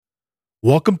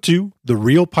Welcome to the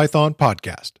Real Python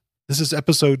Podcast. This is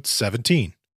episode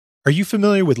 17. Are you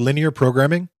familiar with linear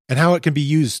programming and how it can be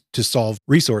used to solve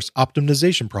resource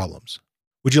optimization problems?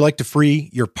 Would you like to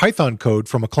free your Python code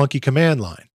from a clunky command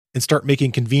line and start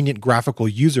making convenient graphical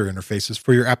user interfaces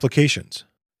for your applications?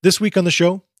 This week on the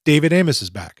show, David Amos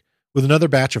is back with another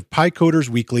batch of PyCoders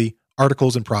Weekly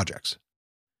articles and projects.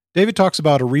 David talks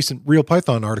about a recent Real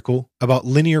Python article about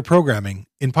linear programming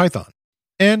in Python.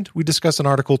 And we discuss an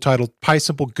article titled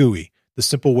PySimpleGUI, the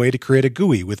simple way to create a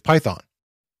GUI with Python.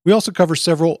 We also cover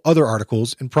several other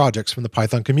articles and projects from the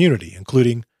Python community,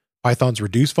 including Python's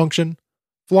reduce function,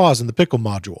 flaws in the pickle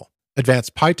module,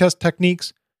 advanced PyTest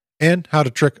techniques, and how to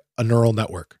trick a neural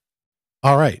network.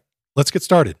 All right, let's get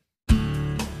started.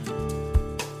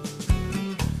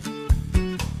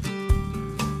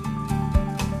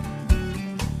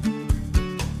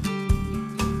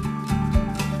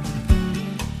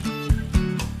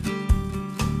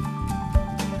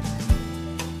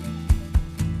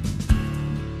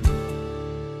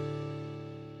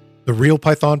 The Real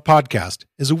Python Podcast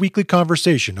is a weekly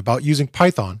conversation about using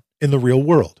Python in the real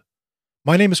world.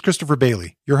 My name is Christopher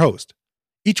Bailey, your host.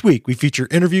 Each week, we feature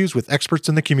interviews with experts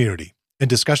in the community and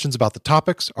discussions about the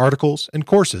topics, articles, and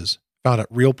courses found at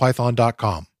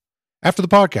realpython.com. After the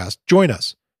podcast, join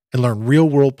us and learn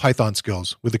real-world Python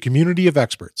skills with a community of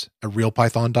experts at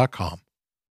realpython.com.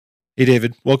 Hey,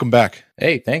 David. Welcome back.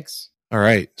 Hey, thanks. All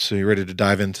right. So you ready to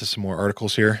dive into some more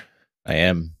articles here? I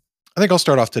am. I think I'll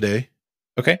start off today.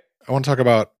 Okay. I want to talk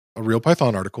about a Real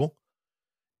Python article.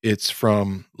 It's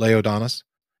from Leo Donis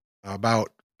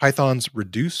about Python's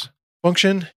reduce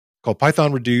function called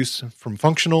Python Reduce from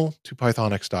Functional to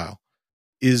Pythonic Style.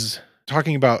 Is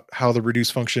talking about how the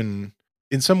reduce function,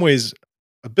 in some ways,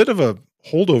 a bit of a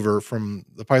holdover from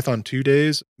the Python 2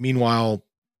 days. Meanwhile,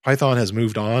 Python has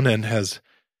moved on and has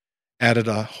added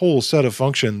a whole set of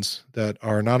functions that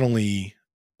are not only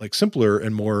like simpler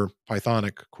and more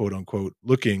Pythonic, quote unquote,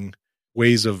 looking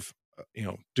ways of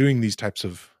doing these types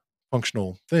of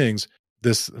functional things.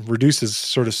 This reduce has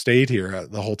sort of stayed here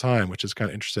the whole time, which is kind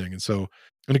of interesting. And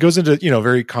it goes into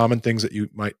very common things that you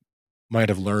might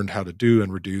have learned how to do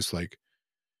and reduce, like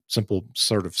simple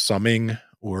sort of summing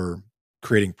or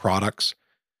creating products,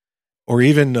 or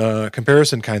even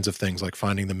comparison kinds of things like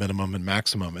finding the minimum and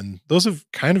maximum. And those have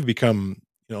kind of become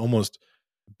almost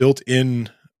built-in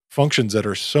functions that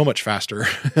are so much faster.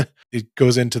 It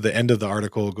goes into the end of the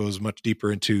article, goes much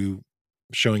deeper into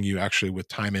showing you actually with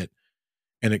time it,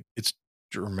 and it's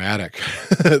dramatic,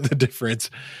 the difference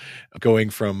going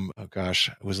from, it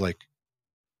was like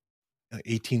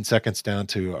 18 seconds down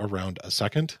to around a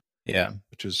second. Yeah.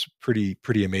 Which is pretty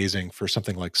amazing for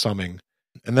something like summing.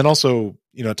 And then also,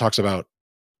 it talks about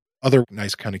other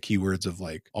nice kind of keywords of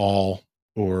like all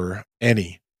or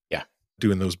any. Yeah.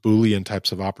 Doing those Boolean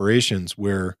types of operations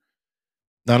where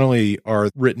not only are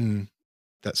written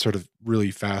that sort of really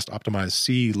fast optimized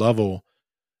C level,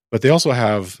 but they also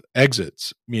have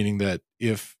exits, meaning that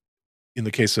if in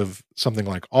the case of something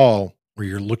like all, where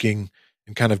you're looking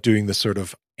and kind of doing this sort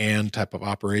of and type of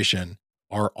operation,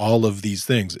 are all of these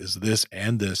things, is this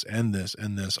and this and this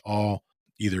and this all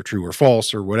either true or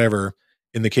false or whatever.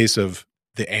 In the case of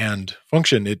the and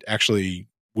function, it actually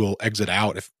will exit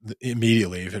out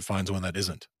immediately if it finds one that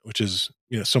isn't, which is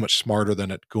so much smarter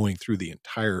than it going through the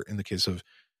entire, in the case of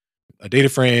a data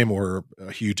frame or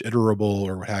a huge iterable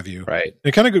or what have you. Right. And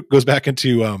it kind of goes back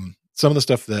into some of the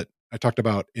stuff that I talked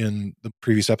about in the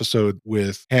previous episode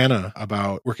with Hannah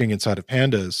about working inside of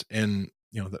pandas, and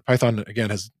that Python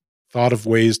again has thought of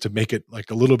ways to make it like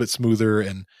a little bit smoother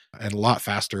and a lot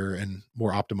faster and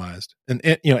more optimized. And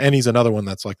any's another one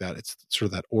that's like that. It's sort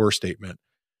of that or statement.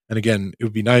 And again, it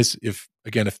would be nice if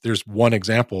there's one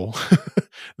example,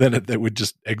 then that would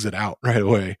just exit out right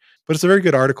away. But it's a very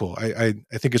good article. I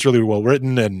think it's really well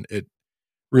written, and it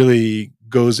really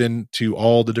goes into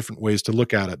all the different ways to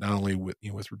look at it, not only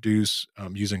with reduce,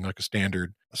 using like a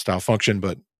standard style function,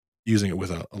 but using it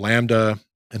with a lambda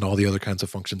and all the other kinds of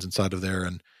functions inside of there.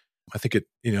 And I think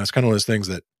it's kind of one of those things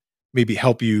that maybe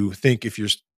help you think if you're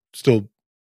still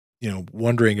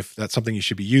wondering if that's something you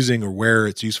should be using or where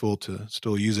it's useful to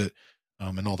still use it,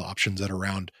 and all the options that are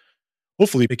around,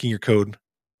 hopefully making your code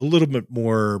a little bit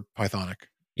more Pythonic.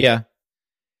 Yeah.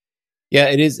 Yeah,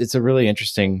 it is. It's a really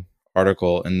interesting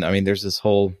article. And I mean, there's this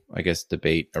whole,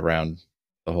 debate around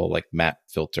the whole like map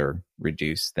filter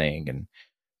reduce thing and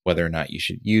whether or not you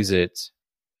should use it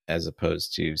as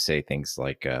opposed to say things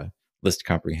like list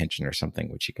comprehension or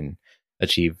something, which you can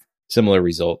achieve similar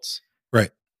results. Right.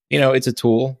 It's a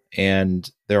tool,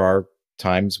 and there are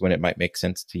times when it might make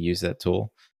sense to use that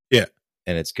tool. Yeah.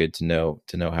 And it's good to know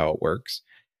how it works.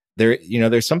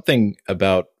 There's something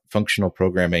about functional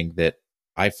programming that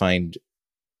I find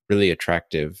really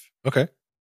attractive. Okay.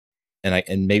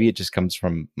 And maybe it just comes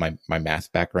from my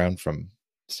math background from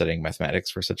studying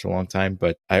mathematics for such a long time.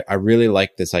 But I really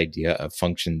like this idea of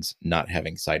functions not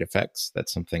having side effects.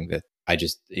 That's something that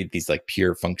these like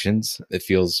pure functions, it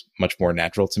feels much more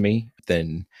natural to me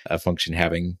than a function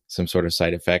having some sort of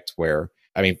side effect where,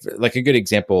 I mean, like a good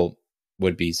example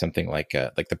would be something like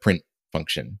the print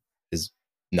function is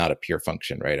not a pure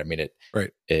function, right? I mean,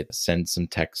 it sends some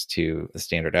text to the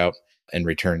standard out and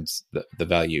returns the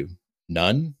value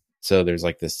none. So there's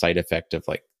like this side effect of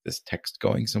like this text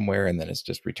going somewhere, and then it's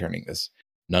just returning this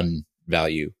none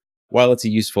value. While it's a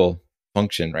useful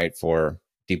function, right, for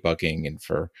debugging and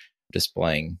for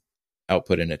displaying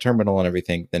output in a terminal and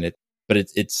everything, but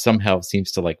it somehow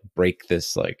seems to like break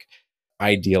this like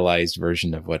idealized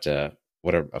version of what a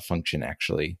function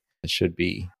actually should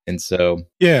be. And so,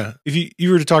 yeah, if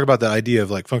you were to talk about the idea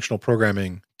of like functional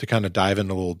programming to kind of dive in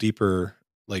a little deeper,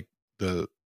 like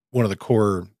one of the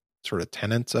core sort of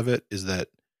tenets of it is that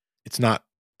it's not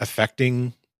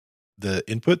affecting the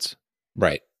inputs.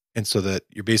 right. And so that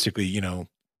you're basically,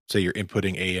 say you're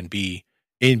inputting A and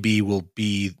B will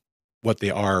be what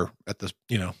they are at the,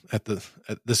 at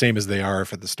the same as they are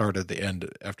if at the start, at the end,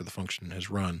 after the function has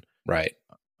run. Right.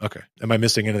 Okay. Am I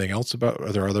missing anything else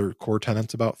are there other core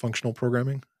tenets about functional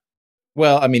programming?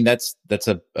 Well, I mean, that's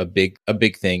a big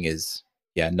thing is,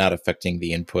 not affecting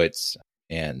the inputs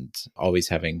and always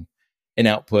having an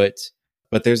output.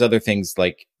 But there's other things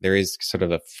like there is sort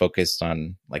of a focus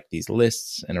on like these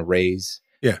lists and arrays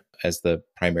as the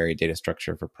primary data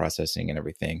structure for processing and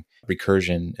everything.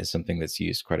 Recursion is something that's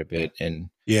used quite a bit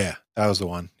in that was the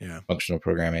one. Yeah. Functional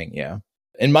programming. Yeah.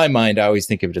 In my mind, I always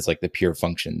think of it as like the pure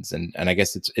functions. And I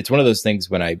guess it's one of those things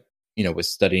when I,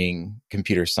 was studying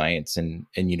computer science in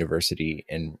university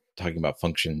and talking about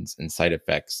functions and side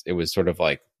effects, it was sort of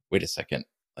like, wait a second,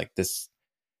 like this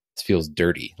feels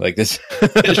dirty. Like this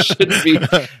shouldn't be.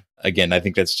 Again, I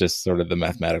think that's just sort of the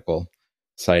mathematical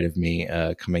side of me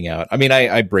coming out. I mean,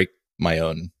 I break my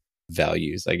own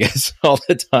values, I guess, all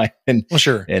the time in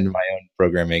my own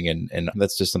programming. And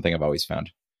that's just something I've always found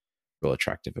real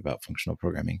attractive about functional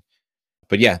programming.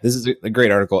 But yeah, this is a great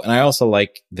article. And I also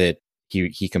like that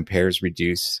he compares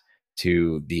reduce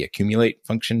to the accumulate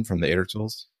function from the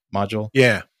itertools module.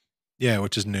 Yeah. Yeah,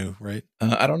 which is new, right?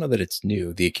 I don't know that it's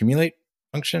new. The accumulate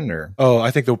function or? Oh,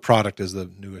 I think the product is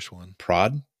the newish one.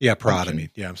 Prod? Yeah, prod. Function? I mean,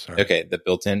 yeah, I'm sorry. Okay, the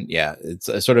built-in. Yeah, it's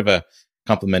a sort of a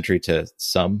complementary to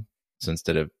sum. So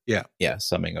instead of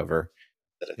summing over.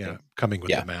 Coming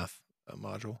with the math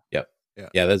module. Yep.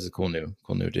 Yeah, that's a cool new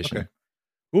addition. Okay.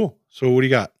 Cool. So what do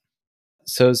you got?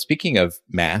 So speaking of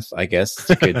math, I guess it's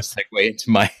a good segue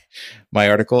into my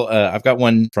article. I've got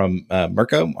one from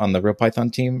Mirko on the Real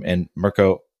Python team. And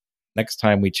Mirko, next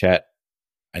time we chat,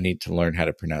 I need to learn how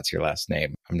to pronounce your last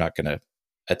name. I'm not going to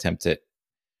attempt it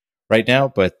right now,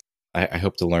 but I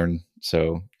hope to learn.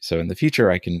 So in the future,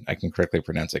 I can correctly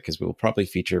pronounce it because we will probably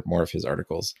feature more of his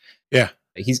articles. Yeah.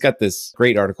 He's got this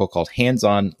great article called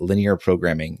Hands-on Linear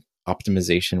Programming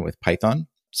Optimization with Python.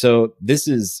 So this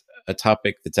is a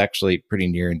topic that's actually pretty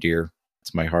near and dear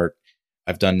to my heart.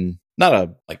 I've done not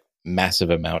a massive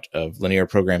amount of linear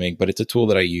programming, but it's a tool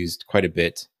that I used quite a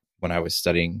bit when I was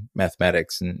studying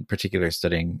mathematics, and in particular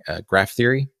studying graph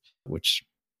theory, which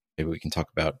maybe we can talk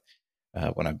about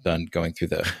when I'm done going through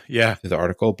the through the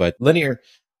article. But linear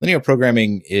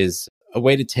programming is a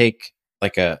way to take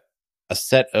like a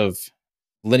set of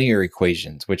linear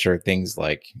equations, which are things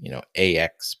like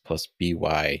ax plus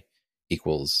by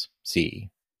equals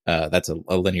c. That's a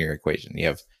linear equation. You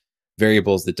have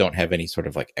variables that don't have any sort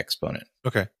of like exponent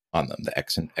on them, the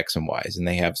x and y's, and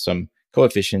they have some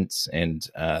coefficients and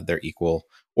they're equal.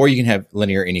 Or you can have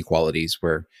linear inequalities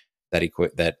where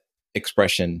that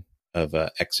expression of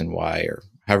x and y or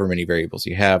however many variables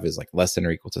you have is like less than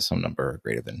or equal to some number or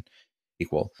greater than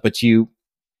equal. But you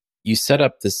set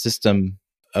up the system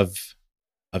of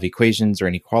equations or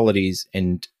inequalities,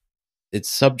 and it's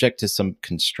subject to some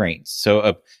constraints.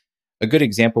 So a good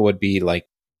example would be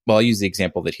I'll use the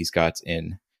example that he's got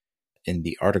in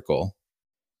the article.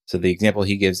 So the example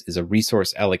he gives is a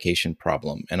resource allocation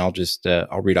problem. And I'll just,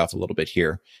 I'll read off a little bit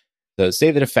here. So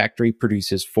say that a factory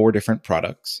produces 4 different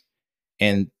products,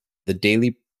 and the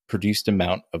daily produced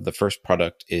amount of the first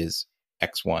product is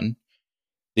X1.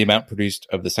 The amount produced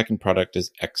of the second product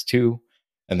is X2.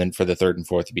 And then for the third and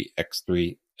fourth to be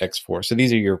X3, X4. So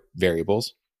these are your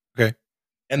variables. Okay.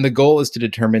 And the goal is to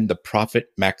determine the profit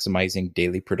maximizing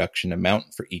daily production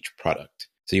amount for each product.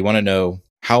 So you want to know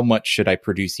how much should I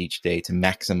produce each day to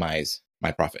maximize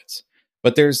my profits.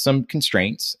 But there's some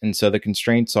constraints. And so the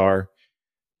constraints are,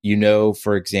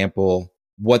 for example,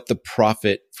 what the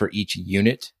profit for each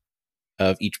unit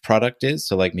of each product is.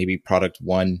 So like maybe product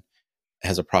 1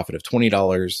 has a profit of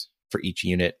 $20 for each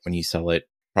unit when you sell it.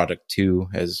 Product 2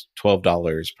 has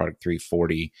 $12, product 3,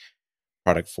 40,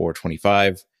 product 4,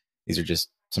 25. These are just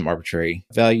some arbitrary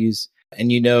values.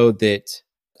 And you know that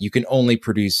you can only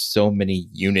produce so many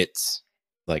units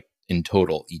like in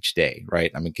total each day,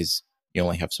 right? I mean, because you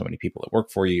only have so many people that work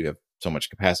for you, you have so much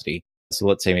capacity. So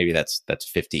let's say maybe that's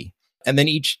 50. And then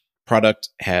each product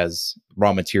has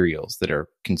raw materials that are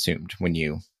consumed when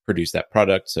you produce that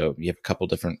product. So you have a couple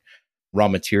different raw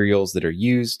materials that are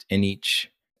used in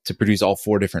each to produce all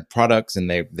 4 different products, and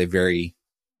they vary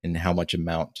in how much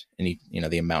amount, any,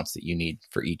 the amounts that you need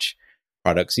for each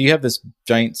product. So you have this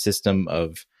giant system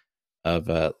of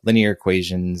linear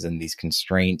equations and these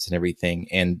constraints and everything.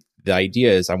 And the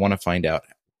idea is I want to find out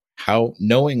how,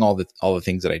 knowing all the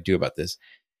things that I do about this,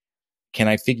 can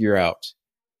I figure out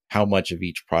how much of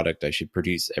each product I should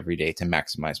produce every day to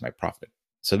maximize my profit?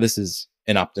 So this is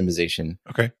an optimization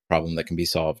problem that can be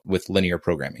solved with linear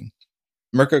programming.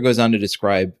 Mirko goes on to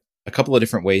describe a couple of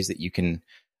different ways that you can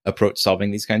approach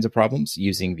solving these kinds of problems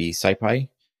using the SciPy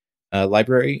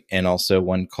library, and also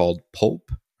one called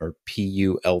Pulp, or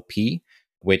PULP,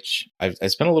 which I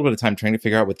spent a little bit of time trying to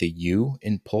figure out what the U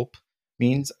in Pulp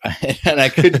means, and I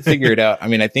couldn't figure it out. I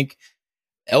mean, I think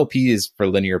LP is for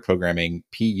linear programming.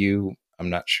 PU, I'm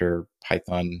not sure.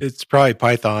 Python. It's probably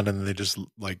Python, and they just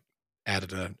like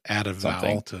added a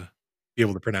vowel to be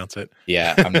able to pronounce it.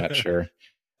 Yeah, I'm not sure.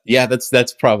 Yeah,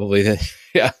 that's probably the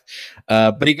yeah.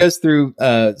 But he goes through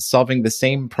solving the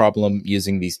same problem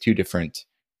using these 2 different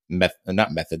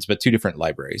not methods, but 2 different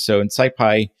libraries. So in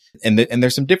SciPy, and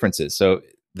there's some differences. So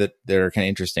that are kind of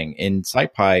interesting. In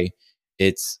SciPy,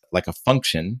 it's like a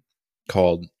function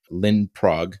called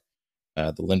linprog,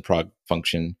 the linprog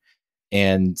function,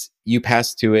 and you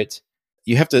pass to it.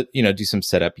 You have to, do some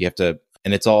setup. You have to,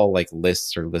 and it's all like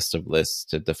lists or list of lists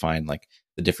to define like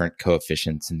the different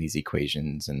coefficients in these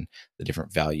equations and the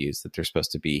different values that they're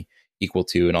supposed to be equal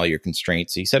to, and all your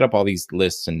constraints. So you set up all these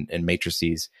lists and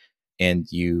matrices, and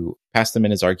you pass them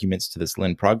in as arguments to this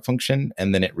linprog function,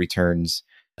 and then it returns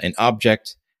an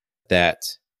object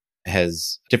that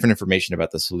has different information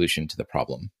about the solution to the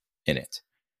problem in it.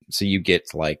 So you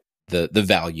get like the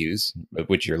values of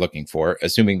which you're looking for,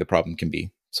 assuming the problem can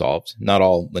be solved. Not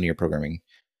all linear programming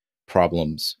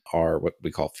problems are what we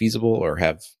call feasible or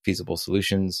have feasible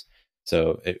solutions.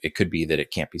 So it could be that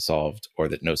it can't be solved, or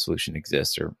that no solution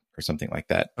exists, or something like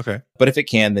that. Okay. But if it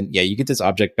can, then yeah, you get this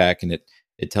object back, and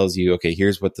it tells you, okay,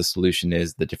 here's what the solution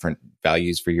is, the different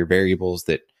values for your variables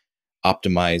that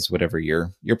optimize whatever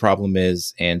your problem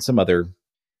is, and some other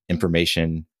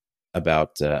information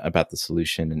about the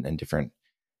solution and different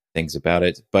things about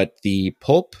it. But the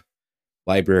Pulp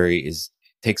library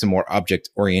takes a more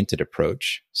object-oriented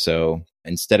approach. So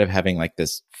instead of having like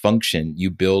this function, you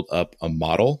build up a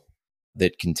model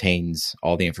that contains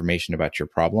all the information about your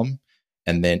problem,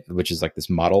 and then, which is like this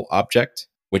model object,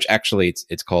 which actually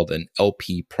it's called an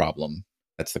LP problem.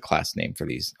 That's the class name for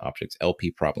these objects,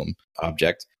 LP problem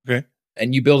object. Okay.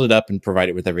 And you build it up and provide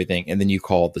it with everything, and then you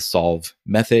call the solve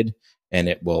method, and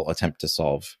it will attempt to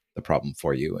solve the problem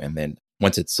for you. And then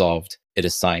once it's solved, it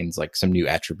assigns like some new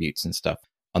attributes and stuff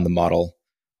on the model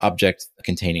object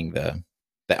containing the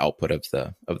output of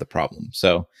the problem.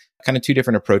 So kind of 2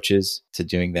 different approaches to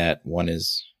doing that. One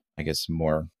is, I guess,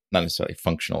 more not necessarily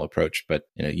functional approach, but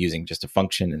using just a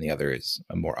function, and the other is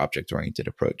a more object-oriented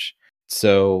approach.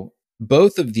 So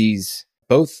both approaches,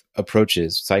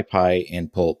 SciPy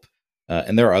and Pulp,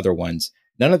 and there are other ones,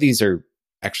 none of these are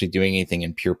actually doing anything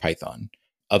in pure Python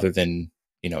other than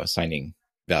assigning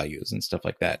values and stuff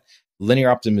like that. Linear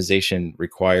optimization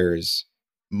requires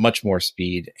much more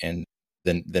speed and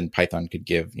than Python could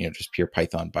give, just pure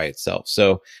Python by itself.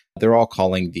 So they're all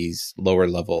calling these lower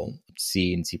level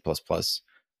C and C++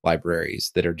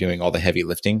 libraries that are doing all the heavy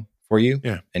lifting for you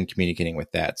and communicating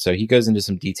with that. So he goes into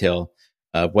some detail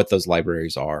of what those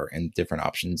libraries are and different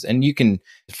options. And you can,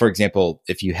 for example,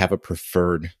 if you have a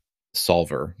preferred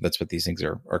solver, that's what these things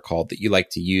are called, that you like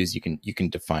to use, you can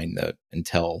define and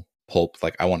tell Pulp,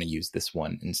 like, I want to use this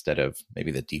one instead of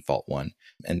maybe the default one,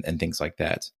 and things like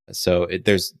that. So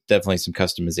there's definitely some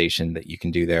customization that you can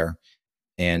do there.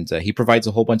 And he provides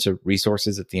a whole bunch of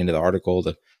resources at the end of the article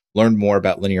to learn more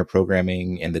about linear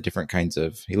programming and the different kinds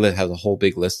of, he has a whole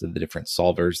big list of the different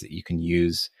solvers that you can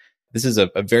use. This is a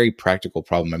very practical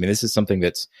problem. I mean, this is something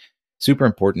that's super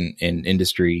important in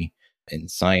industry, in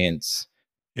science,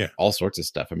 all sorts of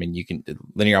stuff. I mean,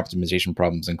 linear optimization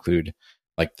problems include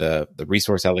like the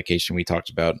resource allocation we talked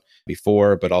about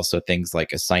before, but also things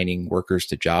like assigning workers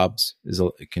to jobs is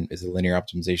a linear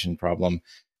optimization problem.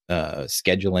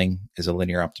 scheduling is a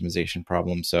linear optimization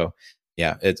problem. So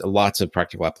yeah, it's lots of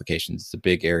practical applications. It's a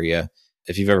big area.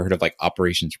 If you've ever heard of like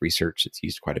operations research, it's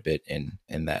used quite a bit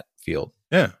in that field.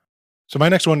 Yeah. So my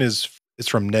next one is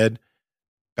from Ned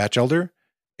Batchelder,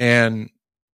 and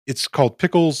it's called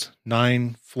Pickle's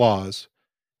 9 Flaws.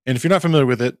 And if you're not familiar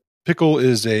with it, Pickle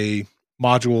is a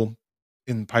module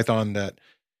in Python that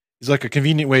is like a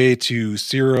convenient way to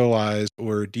serialize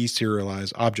or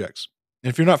deserialize objects. And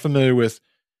if you're not familiar with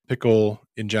Pickle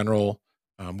in general,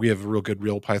 we have a real good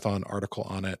Real Python article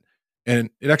on it. And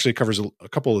it actually covers a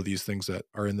couple of these things that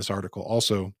are in this article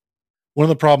also. One of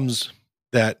the problems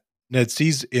that Ned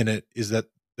sees in it is that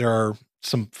there are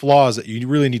some flaws that you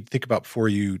really need to think about before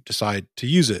you decide to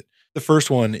use it. The first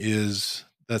one is,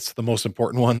 that's the most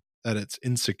important one, that it's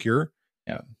insecure.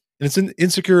 Yeah. And it's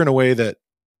insecure in a way that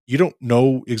you don't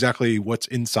know exactly what's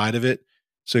inside of it.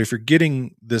 So if you're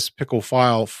getting this pickle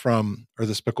file from, or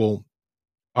this pickle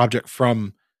object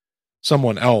from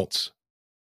someone else,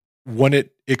 when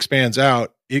it expands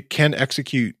out, it can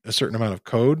execute a certain amount of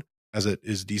code as it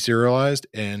is deserialized,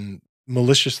 and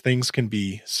malicious things can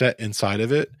be set inside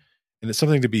of it. And it's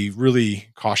something to be really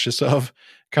cautious of,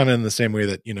 kind of in the same way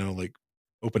that, like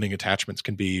opening attachments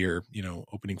can be, or,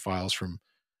 opening files from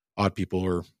odd people,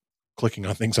 or clicking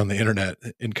on things on the internet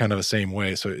in kind of the same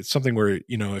way. So it's something where,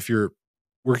 if you're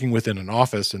working within an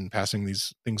office and passing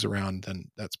these things around,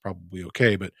 then that's probably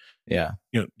okay. But yeah,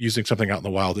 using something out in the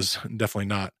wild is definitely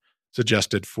not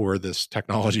suggested for this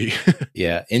technology.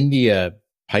 Yeah. In the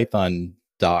Python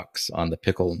docs on the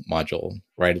pickle module,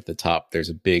 right at the top, there's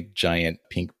a big giant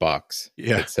pink box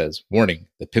that says, warning,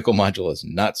 the pickle module is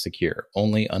not secure,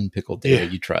 only unpickled data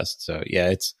you trust. So yeah,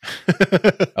 it's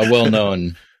a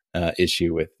well-known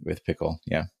issue with pickle.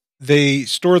 Yeah. They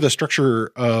store the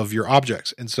structure of your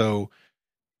objects. And so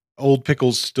old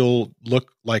pickles still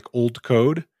look like old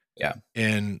code. Yeah.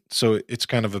 And so it's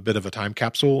kind of a bit of a time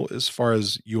capsule as far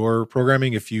as your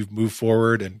programming. If you've moved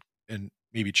forward and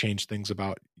maybe changed things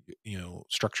about,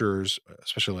 structures,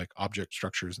 especially like object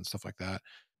structures and stuff like that,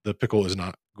 the pickle is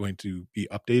not going to be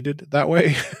updated that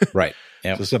way. Right.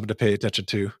 Yeah. So something to pay attention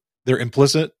to. They're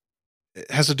implicit. It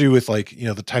has to do with like,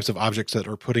 the types of objects that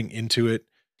are putting into it.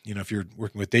 If you're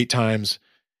working with date times,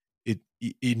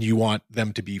 and you want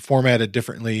them to be formatted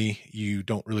differently, you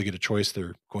don't really get a choice.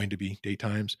 They're going to be date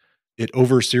times. It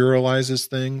over serializes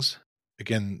things.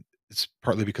 Again, it's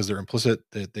partly because they're implicit,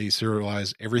 that they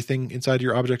serialize everything inside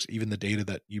your objects, even the data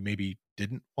that you maybe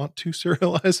didn't want to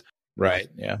serialize. Right.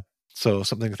 Yeah. So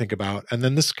something to think about. And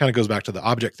then this kind of goes back to the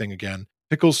object thing again.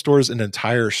 Pickle stores an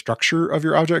entire structure of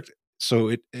your object. So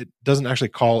it doesn't actually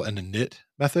call an init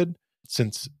method,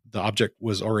 since the object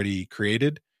was already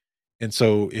created. And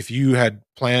so if you had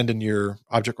planned in your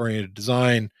object-oriented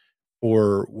design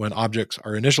for when objects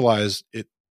are initialized, it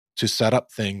to set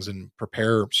up things and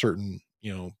prepare certain,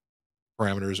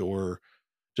 parameters or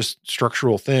just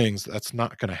structural things, that's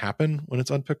not going to happen when it's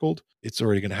unpickled. It's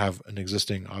already going to have an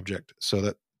existing object. So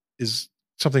that is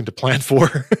something to plan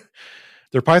for.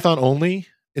 They're Python only.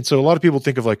 And so a lot of people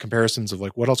think of like comparisons of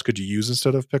like, what else could you use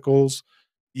instead of pickles?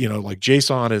 Like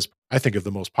JSON is, I think, of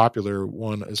the most popular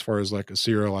one as far as like a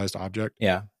serialized object.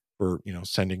 Yeah. For,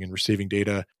 sending and receiving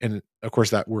data. And of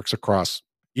course that works across,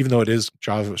 even though it is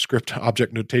JavaScript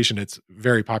object notation, it's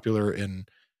very popular in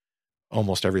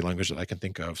almost every language that I can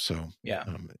think of. So yeah,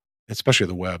 especially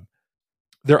the web.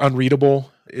 They're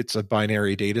unreadable. It's a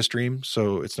binary data stream.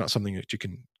 So it's not something that you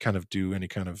can kind of do any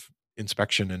kind of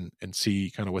inspection and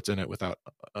see kind of what's in it without,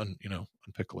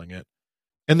 unpickling it.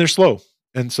 And they're slow.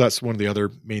 And so that's one of the other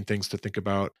main things to think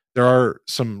about. There are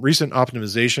some recent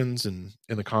optimizations, and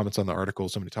in the comments on the article,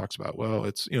 somebody talks about, well,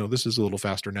 it's, this is a little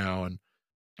faster now. And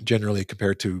generally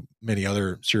compared to many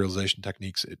other serialization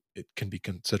techniques, it can be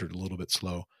considered a little bit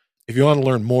slow. If you want to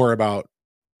learn more about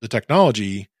the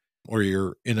technology, or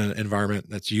you're in an environment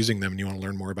that's using them and you want to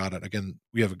learn more about it, again,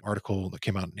 we have an article that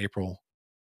came out in April,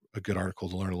 a good article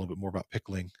to learn a little bit more about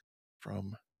pickling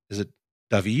from, is it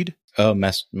David? Oh,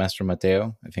 Master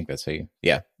Mateo. I think that's how you,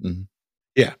 yeah. Mm-hmm.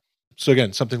 Yeah. So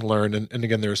again, something to learn. And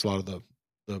again, there's a lot of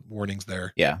the warnings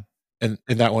there. Yeah. And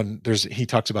in that one, he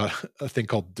talks about a thing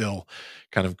called dill,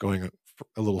 kind of going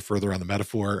a little further on the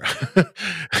metaphor.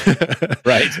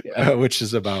 Right. Yeah. Which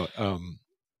is about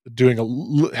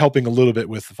helping a little bit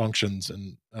with the functions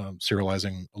and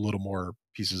serializing a little more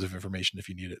pieces of information if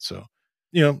you need it. So,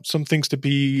 some things to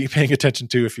be paying attention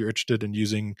to if you're interested in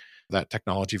using that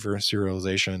technology for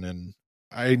serialization. And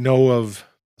I know of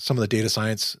some of the data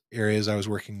science areas I was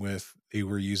working with, they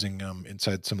were using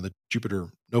inside some of the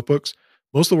Jupyter notebooks.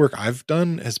 Most of the work I've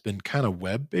done has been kind of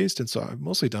web-based, and so I've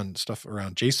mostly done stuff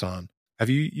around JSON. Have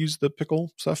you used the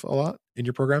pickle stuff a lot in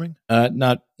your programming?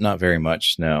 Not very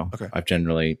much. No, Okay. I've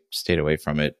generally stayed away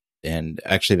from it. And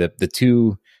actually, the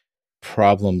two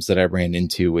problems that I ran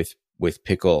into with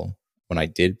pickle when I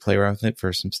did play around with it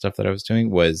for some stuff that I was doing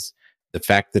was the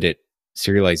fact that it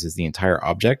serializes the entire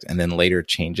object and then later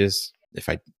changes if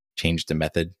I changed the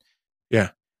method. Yeah.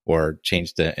 Or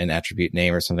changed an attribute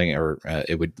name or something, or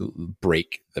it would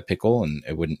break the pickle and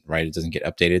it wouldn't, right? It doesn't get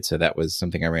updated. So that was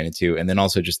something I ran into. And then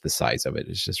also just the size of it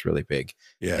is just really big.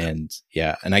 Yeah.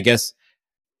 And I guess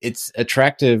it's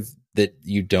attractive that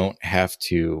you don't have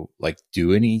to like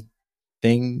do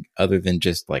anything other than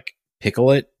just like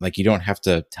pickle it. Like you don't have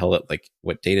to tell it like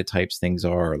what data types things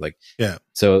are, or like, yeah.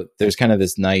 So there's kind of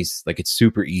this nice, like it's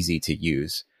super easy to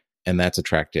use and that's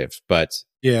attractive, but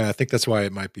yeah, I think that's why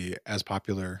it might be as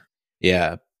popular.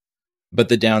 Yeah. But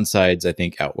the downsides, I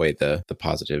think, outweigh the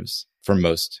positives for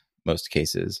most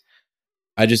cases.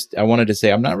 I wanted to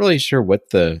say, I'm not really sure what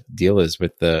the deal is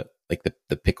with the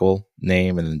pickle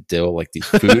name and then dill, like these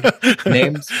food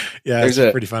names. Yeah, it's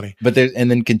pretty funny. But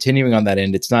and then continuing on that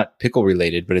end, it's not pickle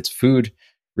related, but it's food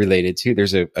related too.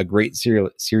 There's a great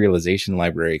serialization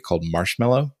library called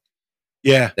Marshmallow.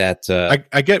 Yeah. That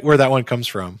I get where that one comes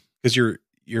from, because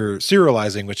you're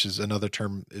serializing, which is another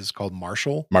term, is called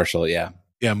marshal. Marshal, yeah.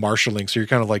 Yeah, marshaling. So you're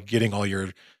kind of like getting all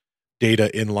your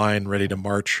data in line, ready to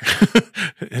march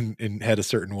and head a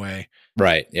certain way.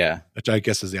 Right, yeah. Which I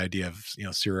guess is the idea of,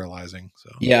 serializing.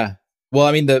 So yeah. Well,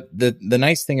 I mean, the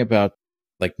nice thing about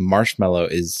like Marshmallow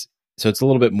is, so it's a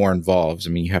little bit more involved.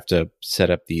 I mean, you have to set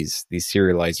up these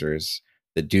serializers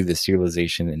that do the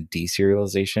serialization and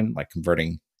deserialization, like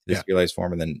converting the serialized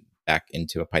form and then back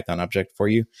into a Python object for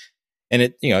you. And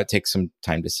it takes some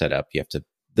time to set up. You have to,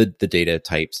 the data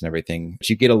types and everything, but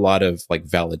you get a lot of like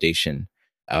validation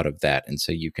out of that. And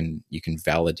so you can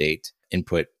validate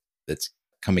input that's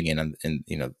coming in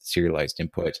and serialized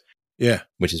input. Yeah.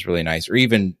 Which is really nice. Or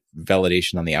even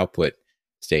validation on the output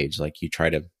stage. Like you try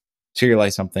to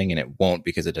serialize something and it won't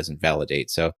because it doesn't validate.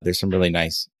 So there's some really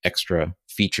nice extra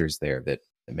features there that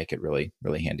make it really,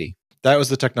 really handy. That was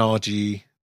the technology.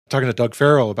 Talking to Doug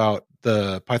Farrell about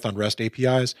the Python REST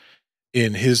APIs.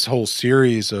 In his whole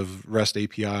series of REST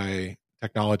API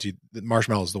technology,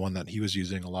 Marshmallow is the one that he was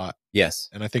using a lot. Yes.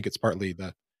 And I think it's partly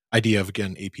the idea of,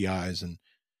 again, APIs and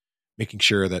making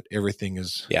sure that everything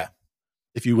is,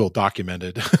 if you will,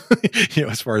 documented,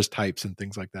 as far as types and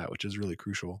things like that, which is really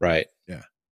crucial. Right. Yeah.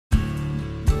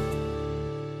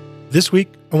 This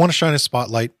week, I want to shine a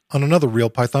spotlight on another Real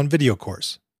Python video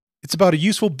course. It's about a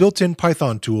useful built-in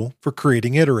Python tool for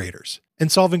creating iterators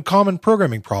and solving common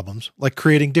programming problems like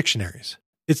creating dictionaries.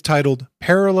 It's titled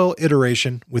Parallel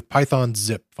Iteration with Python's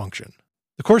Zip function.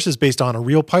 The course is based on a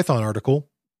Real Python article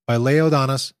by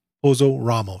Leodanis Pozo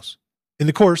Ramos. In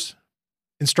the course,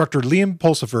 instructor Liam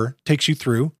Pulsifer takes you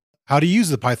through how to use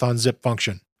the Python zip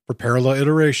function for parallel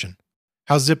iteration,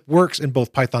 how zip works in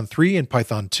both Python 3 and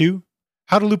Python 2,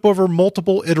 how to loop over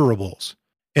multiple iterables,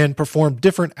 and perform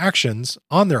different actions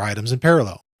on their items in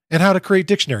parallel, and how to create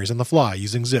dictionaries on the fly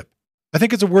using zip. I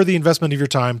think it's a worthy investment of your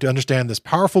time to understand this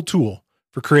powerful tool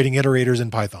for creating iterators in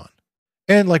Python.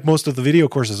 And like most of the video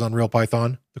courses on Real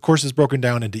Python, the course is broken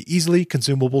down into easily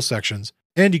consumable sections,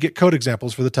 and you get code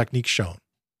examples for the techniques shown.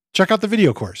 Check out the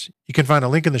video course. You can find a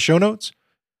link in the show notes,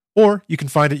 or you can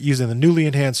find it using the newly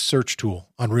enhanced search tool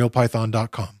on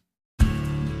realpython.com.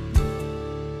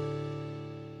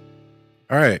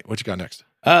 All right, what you got next?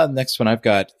 Next one I've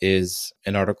got is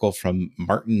an article from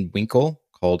Martin Winkle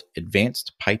called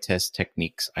Advanced PyTest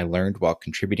Techniques I Learned While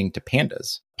Contributing to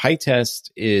Pandas. PyTest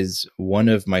is one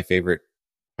of my favorite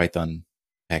Python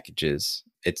packages.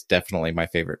 It's definitely my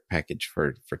favorite package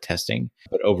for testing.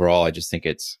 But overall, I just think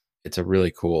it's a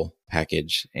really cool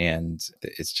package and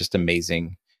it's just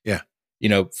amazing. Yeah.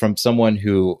 From someone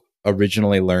who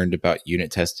originally learned about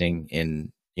unit testing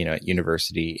in at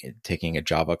university, taking a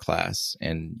Java class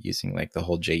and using like the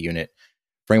whole JUnit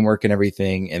framework and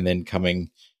everything, and then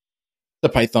coming to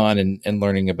Python and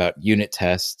learning about unit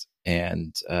test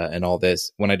and all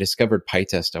this. When I discovered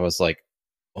PyTest, I was like,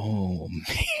 oh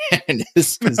man,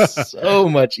 this is so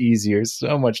much easier,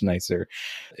 so much nicer.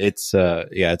 It's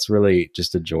it's really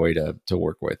just a joy to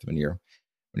work with when you're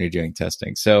doing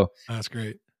testing. So that's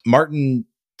great. Martin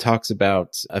talks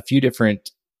about a few different,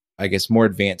 I guess, more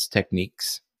advanced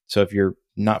techniques. So if you're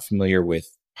not familiar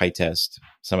with PyTest,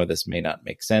 some of this may not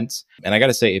make sense. And I got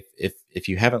to say, if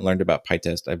you haven't learned about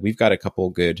PyTest, we've got a couple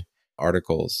good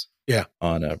articles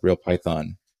on Real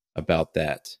Python about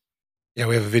that. Yeah,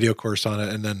 we have a video course on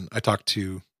it. And then I talked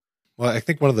to, I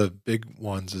think one of the big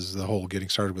ones is the whole getting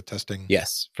started with testing.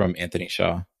 Yes, from Anthony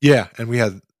Shaw. Yeah, and we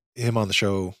had him on the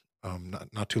show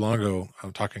not too long ago,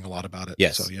 talking a lot about it.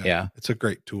 Yes. So yeah, Yeah. it's a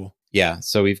great tool. Yeah.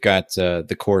 So we've got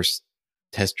the course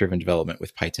test-driven development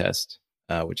with PyTest,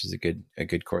 which is a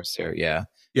good course there. Yeah.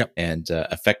 Yep. And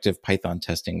effective Python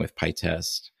testing with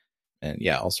PyTest, and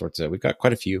yeah, all sorts of. We've got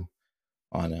quite a few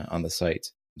on the site.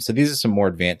 So these are some more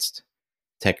advanced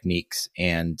techniques,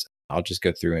 and I'll just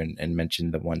go through and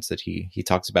mention the ones that he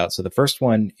talks about. So the first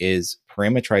one is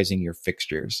parameterizing your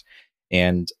fixtures.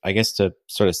 And I guess to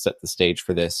sort of set the stage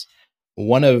for this,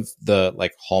 one of the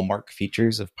like hallmark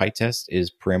features of PyTest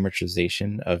is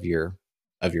parameterization of your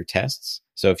tests.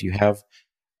 So if you have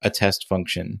a test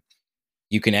function,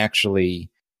 you can actually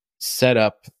set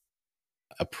up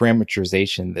a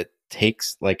parameterization that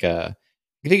takes like you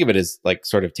can think of it as like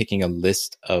sort of taking a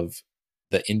list of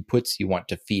the inputs you want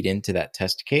to feed into that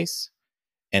test case,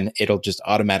 and it'll just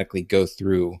automatically go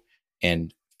through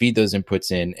and feed those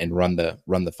inputs in and run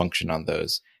the function on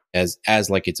those as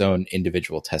like its own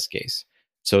individual test case.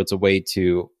 So it's a way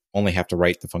to only have to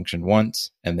write the function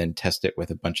once and then test it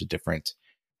with a bunch of different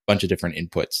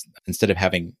inputs, instead of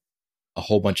having a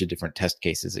whole bunch of different test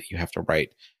cases that you have to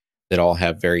write that all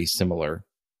have very similar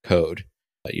code.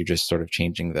 You're just sort of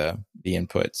changing the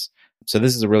inputs. So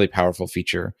this is a really powerful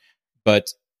feature. But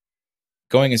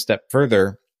going a step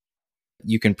further,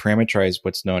 you can parameterize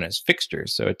what's known as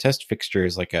fixtures. So a test fixture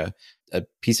is like a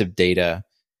piece of data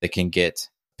that can get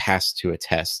passed to a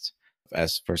test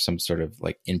as for some sort of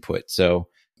like input. So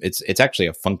it's actually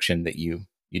a function that you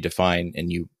define,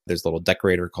 and there's a little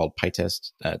decorator called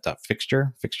pytest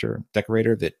fixture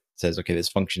decorator that says, okay, this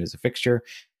function is a fixture.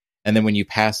 And then when you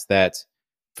pass that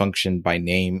function by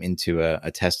name into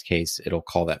a test case, it'll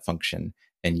call that function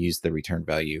and use the return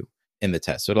value in the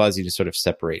test. So it allows you to sort of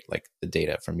separate like the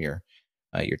data from your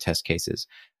test cases.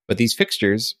 But these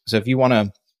fixtures, so if you want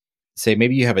to say,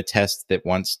 maybe you have a test that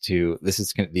wants to, this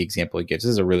is the example he gives.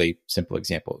 This is a really simple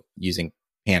example using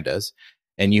pandas.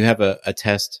 And you have a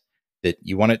test that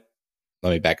you want to,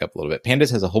 let me back up a little bit.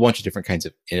 Pandas has a whole bunch of different kinds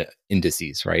of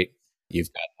indices, right?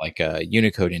 You've got like a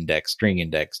Unicode index, string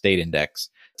index, date index,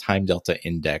 time delta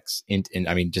index, and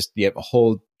I mean, just you have a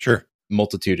whole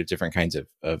multitude of different kinds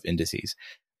of indices.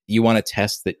 You want to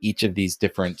test that each of these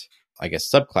different, I guess,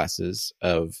 subclasses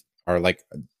are like,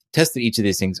 test that each of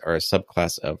these things are a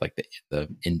subclass of like the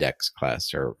index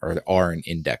class or are an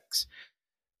index.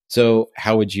 So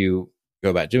how would you go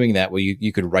about doing that? Well,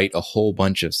 you could write a whole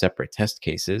bunch of separate test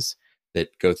cases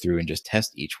that go through and just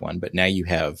test each one. But now you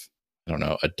have, I don't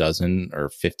know, a dozen or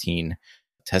 15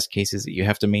 test cases that you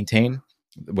have to maintain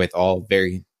with all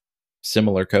very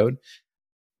similar code.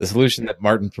 The solution that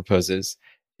Martin proposes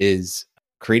is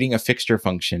creating a fixture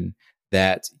function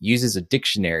that uses a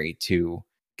dictionary to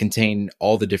contain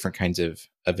all the different kinds of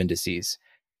indices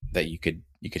that you could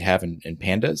have in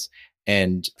pandas,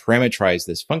 and parameterize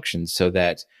this function so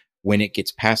that when it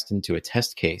gets passed into a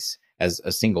test case as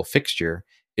a single fixture,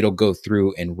 it'll go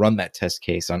through and run that test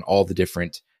case on all the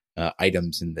different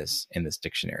items in this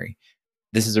dictionary.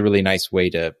 This is a really nice way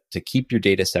to keep your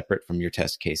data separate from your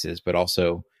test cases, but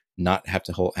also not have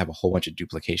to have a whole bunch of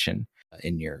duplication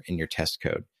in your test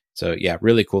code. So yeah,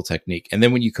 really cool technique. And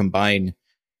then when you combine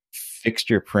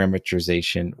fixture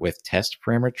parameterization with test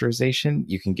parameterization,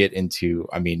 you can get into,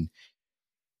 I mean,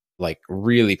 like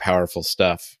really powerful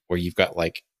stuff where you've got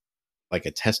like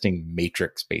a testing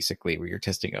matrix, basically, where you're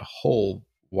testing a whole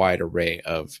wide array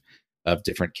of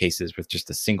different cases with just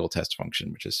a single test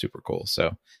function, which is super cool.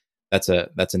 So that's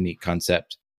a neat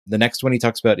concept. The next one he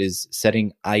talks about is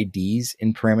setting IDs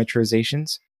in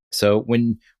parameterizations. So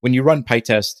when you run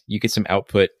PyTest, you get some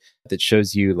output that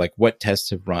shows you like what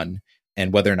tests have run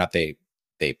and whether or not they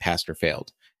passed or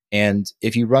failed. And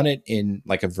if you run it in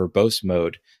like a verbose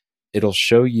mode, it'll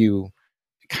show you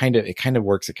it kind of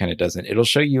works, it kind of doesn't. It'll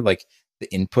show you like the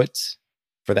inputs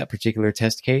for that particular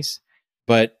test case,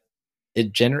 but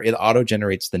it auto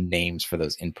generates the names for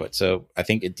those inputs. So I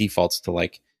think it defaults to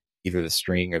like either the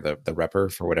string or the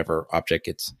repr for whatever object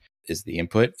is the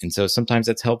input. And so sometimes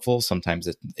that's helpful, sometimes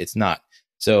it's not.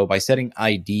 So by setting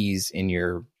IDs in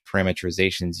your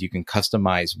parameterizations, you can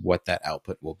customize what that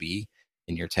output will be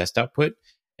in your test output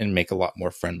and make a lot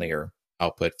more friendlier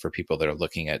output for people that are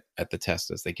looking at the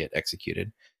test as they get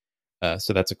executed.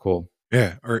 So that's a cool.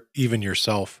 Yeah. Or even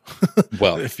yourself.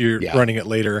 Well, if you're running it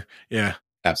later. Yeah.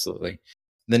 Absolutely.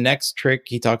 The next trick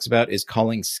he talks about is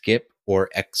calling skip or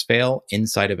exfail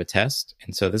inside of a test.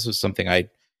 And so this was something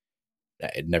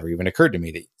it never even occurred to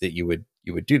me that you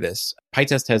would do this.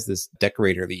 PyTest has this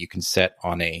decorator that you can set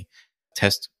on a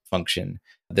test function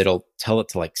that'll tell it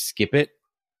to like skip it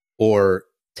or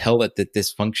tell it that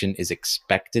this function is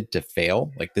expected to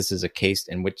fail. Like this is a case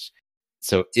in which,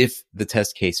 so if the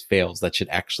test case fails, that should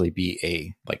actually be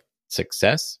a like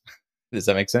success. Does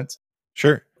that make sense?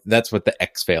 Sure. That's what the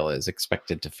exfail is,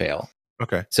 expected to fail.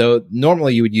 Okay. So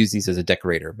normally you would use these as a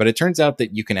decorator, but it turns out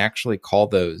that you can actually call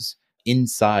those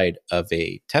inside of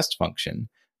a test function,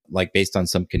 like based on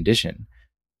some condition.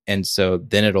 And so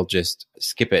then it'll just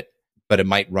skip it, but it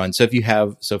might run. So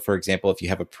for example, if you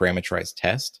have a parameterized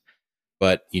test,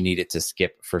 but you need it to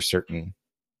skip for certain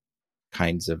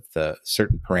kinds of the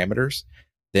certain parameters,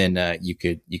 then you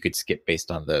could skip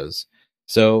based on those.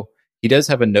 So he does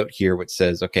have a note here which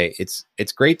says, okay,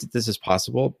 it's great that this is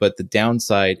possible, but the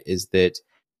downside is that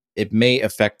it may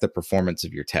affect the performance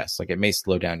of your test. Like it may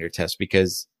slow down your test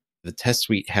because the test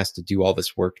suite has to do all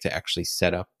this work to actually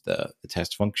set up the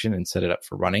test function and set it up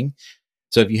for running.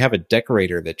 So if you have a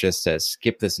decorator that just says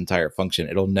skip this entire function,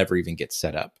 it'll never even get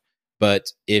set up.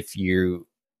 But if you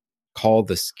call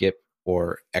the skip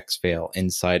or exfail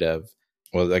inside of,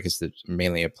 well, I guess that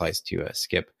mainly applies to a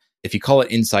skip. If you call it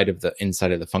inside of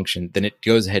the function, then it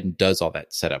goes ahead and does all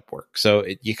that setup work. So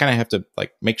you kind of have to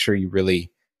like make sure you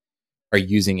really are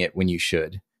using it when you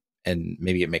should. And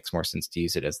maybe it makes more sense to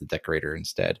use it as the decorator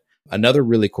instead. Another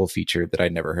really cool feature that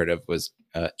I'd never heard of was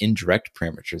indirect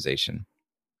parameterization.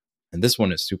 And this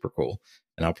one is super cool.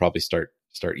 And I'll probably start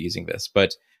using this.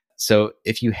 But so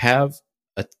if you have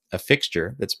a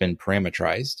fixture that's been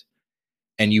parameterized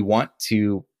and you want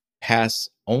to pass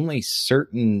only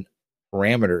certain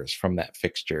parameters from that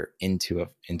fixture into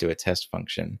a test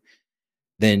function,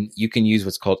 then you can use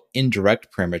what's called indirect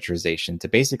parameterization to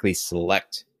basically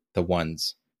select the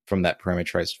ones from that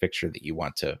parameterized fixture that you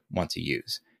want to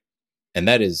use. And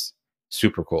that is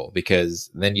super cool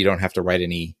because then you don't have to write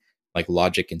any like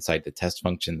logic inside the test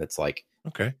function that's like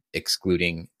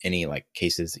excluding any like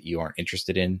cases that you aren't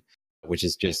interested in, which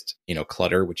is just,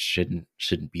 clutter, which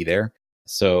shouldn't be there.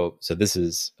 So this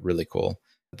is really cool.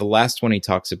 The last one he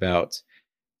talks about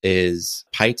is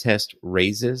PyTest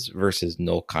raises versus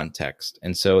null context.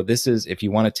 And so this is if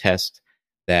you want to test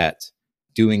that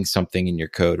doing something in your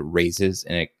code raises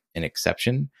an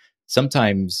exception.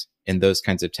 Sometimes in those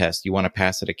kinds of tests, you want to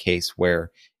pass it a case where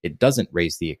it doesn't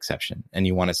raise the exception. And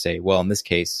you want to say, well, in this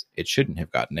case, it shouldn't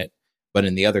have gotten it. But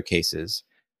in the other cases,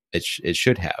 it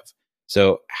should have.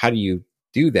 So how do you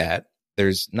do that?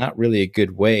 There's not really a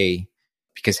good way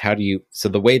because so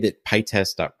the way that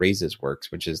pytest.raises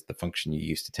works, which is the function you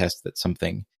use to test that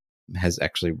something has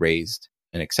actually raised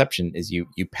an exception, is you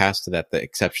pass to that the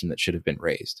exception that should have been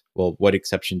raised. Well, what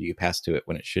exception do you pass to it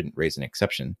when it shouldn't raise an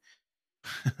exception?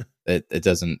 It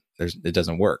doesn't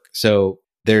work. So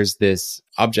there's this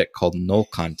object called null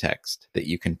context that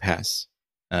you can pass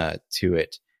to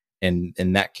it. And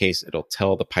in that case, it'll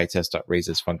tell the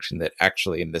pytest.raises function that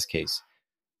actually, in this case,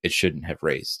 it shouldn't have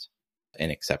raised an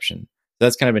exception.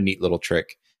 That's kind of a neat little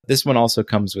trick. This one also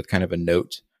comes with kind of a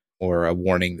note or a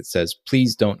warning that says,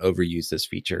 please don't overuse this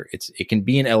feature. It can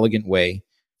be an elegant way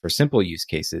for simple use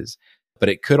cases, but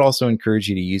it could also encourage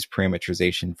you to use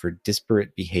parameterization for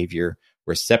disparate behavior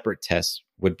where separate tests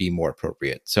would be more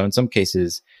appropriate. So in some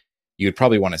cases, you would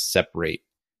probably want to separate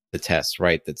the tests,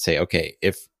 right? That say, okay,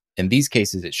 if in these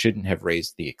cases, it shouldn't have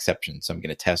raised the exception. So I'm going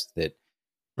to test that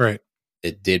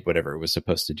it did whatever it was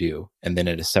supposed to do. And then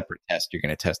at a separate test, you're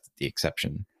going to test that the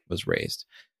exception was raised.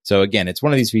 So again, it's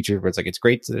one of these features where it's like, it's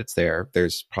great that it's there.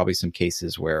 There's probably some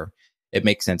cases where it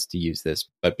makes sense to use this,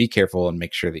 but be careful and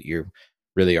make sure that you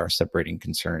really are separating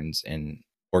concerns and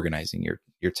organizing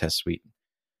your test suite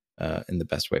in the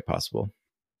best way possible.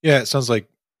 Yeah, it sounds like,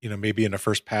 maybe in a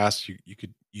first pass, you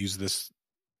could use this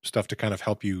stuff to kind of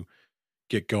help you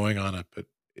get going on it. But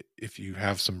if you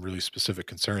have some really specific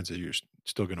concerns, that you're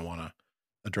still going to want to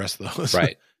address those.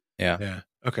 Right. Yeah. Yeah.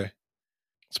 Okay.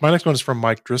 So my next one is from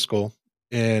Mike Driscoll,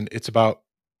 and it's about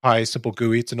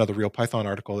PySimpleGUI. It's another real Python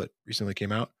article that recently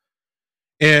came out.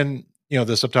 And,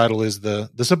 the subtitle is the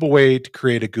simple way to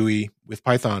create a GUI with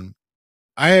Python.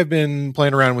 I have been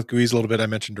playing around with GUIs a little bit. I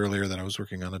mentioned earlier that I was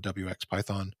working on a WX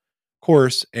Python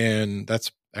course, and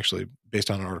that's actually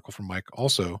based on an article from Mike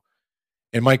also.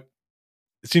 And Mike,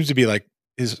 it seems to be like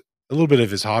a little bit of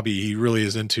his hobby. He really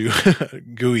is into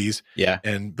GUIs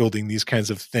and building these kinds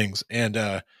of things. And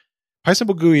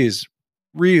PySimpleGUI is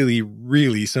really,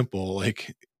 really simple.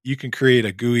 Like you can create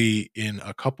a GUI in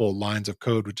a couple lines of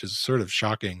code, which is sort of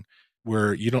shocking,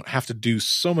 where you don't have to do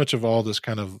so much of all this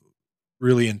kind of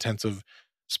really intensive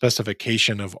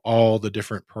specification of all the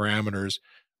different parameters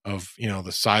of,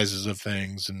 the sizes of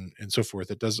things and so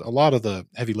forth. It does a lot of the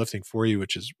heavy lifting for you,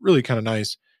 which is really kind of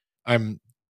nice. I'm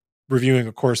reviewing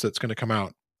a course that's going to come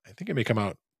out. I think it may come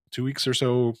out 2 weeks or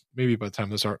so. Maybe by the time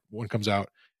this one comes out,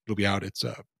 it'll be out. It's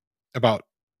about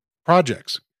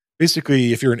projects.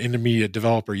 Basically, if you're an intermediate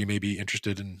developer, you may be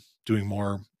interested in doing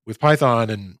more with Python,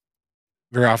 and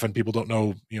very often people don't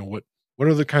know, what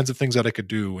are the kinds of things that I could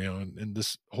do, and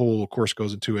this whole course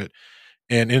goes into it.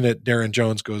 And in it, Darren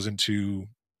Jones goes into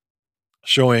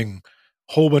showing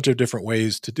a whole bunch of different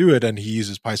ways to do it, and he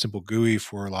uses PySimpleGUI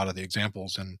for a lot of the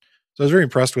examples. And so I was very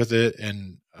impressed with it,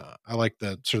 and I like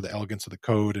the sort of the elegance of the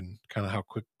code and kind of how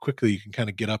quickly you can kind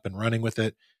of get up and running with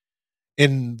it.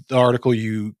 In the article,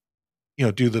 do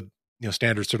the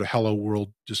standard sort of hello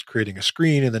world, just creating a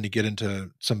screen, and then you get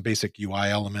into some basic UI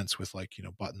elements with like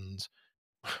buttons.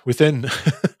 Within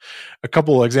a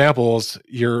couple examples,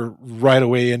 you're right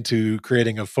away into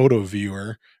creating a photo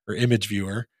viewer or image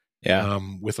viewer, Yeah.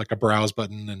 with like a browse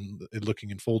button and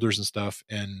looking in folders and stuff,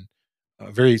 and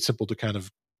very simple to kind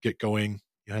of get going.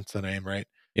 Hence the name, right?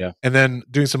 Yeah. And then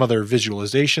doing some other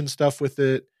visualization stuff with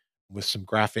it, with some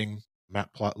graphing,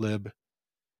 matplotlib,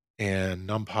 and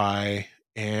NumPy,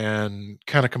 and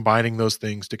kind of combining those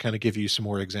things to kind of give you some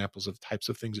more examples of types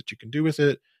of things that you can do with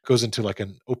it. Goes into like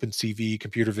an OpenCV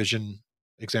computer vision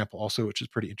example also, which is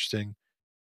pretty interesting.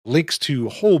 Links to a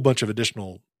whole bunch of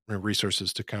additional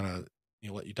resources to kind of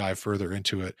let you dive further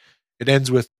into it. It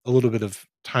ends with a little bit of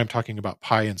time talking about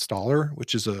PyInstaller,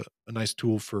 which is a nice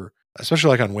tool for, especially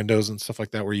like on Windows and stuff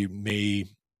like that, where you may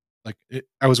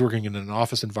I was working in an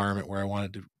office environment where I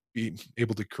wanted to be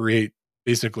able to create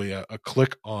basically a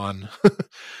click on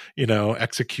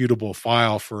executable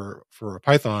file for a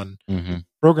Python Mm-hmm.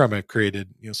 program I've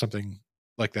created. Something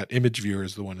like that image viewer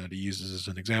is the one that he uses as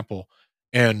an example,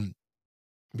 and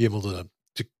be able to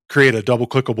create a double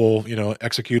clickable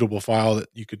executable file that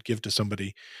you could give to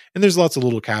somebody. And there's lots of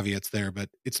little caveats there, but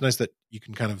it's nice that you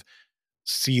can kind of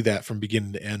see that from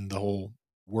beginning to end, the whole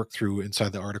work through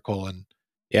inside the article. And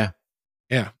Yeah.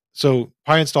 so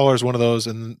PyInstaller is one of those,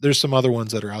 and there's some other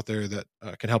ones that are out there that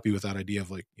can help you with that idea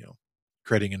of like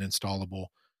creating an installable.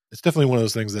 It's definitely one of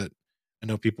those things that I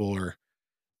know people are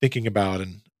thinking about,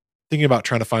 and thinking about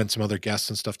trying to find some other guests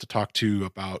and stuff to talk to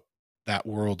about that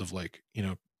world of like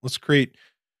let's create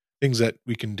things that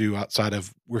we can do outside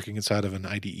of working inside of an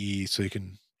IDE, so you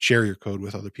can share your code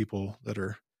with other people that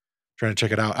are trying to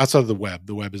check it out outside of the web.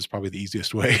 The web is probably the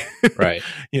easiest way, Right.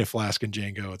 Flask and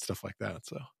Django and stuff like that.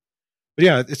 So. But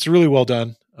yeah, it's really well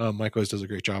done. Mike always does a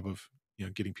great job of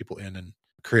getting people in and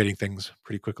creating things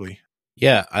pretty quickly.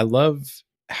 Yeah, I love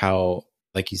how,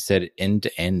 like you said, end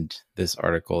to end this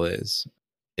article is.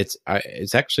 It's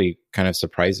actually kind of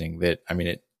surprising that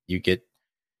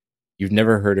you've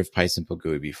never heard of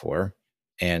PySimpleGUI before,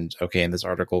 and okay, in this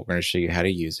article we're going to show you how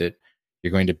to use it.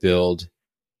 You're going to build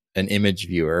an image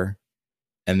viewer,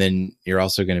 and then you're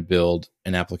also going to build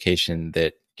an application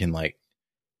that can like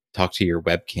talk to your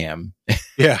webcam,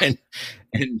 Yeah,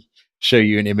 and show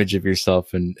you an image of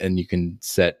yourself, and you can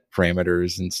set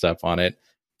parameters and stuff on it,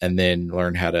 and then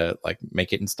learn how to like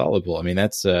make it installable. I mean,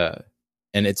 that's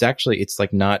and it's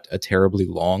like not a terribly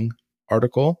long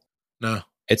article. no,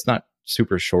 It's not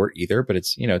super short either, but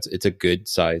it's it's a good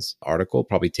size article.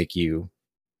 Probably take you,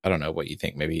 I don't know what you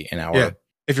think, maybe an hour. Yeah,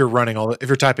 if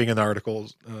you're typing in the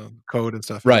articles code and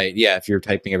stuff, Right. Yeah. If you're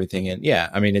typing everything in. Yeah.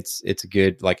 I mean, it's a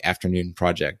good like afternoon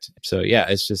project. So yeah,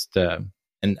 it's just,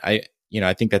 and I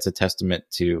think that's a testament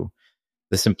to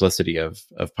the simplicity of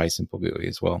PySimpleGUI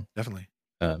as well. Definitely.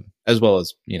 As well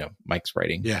as, Mike's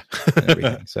writing. Yeah. And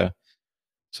everything.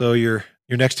 So your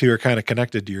next two are kind of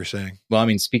connected, you're saying. Well, I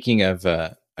mean, speaking of,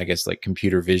 I guess like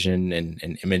computer vision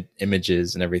and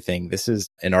images and everything, this is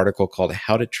an article called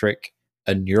How to Trick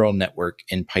a Neural Network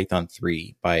in Python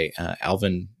 3 by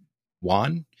Alvin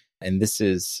Wan. And this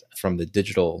is from the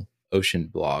Digital Ocean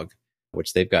blog,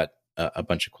 which they've got a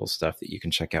bunch of cool stuff that you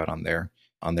can check out on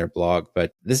their blog.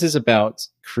 But this is about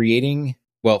fooling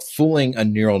a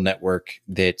neural network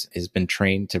that has been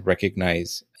trained to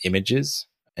recognize images,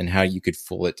 and how you could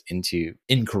fool it into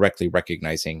incorrectly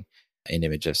recognizing an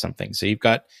image of something. So you've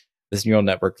got this neural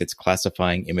network that's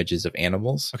classifying images of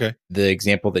animals. Okay. The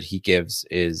example that he gives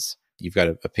is you've got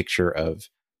a picture of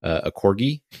a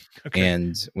corgi, Okay.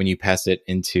 and when you pass it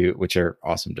into, which are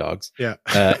awesome dogs. Yeah.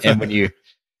 And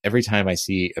every time I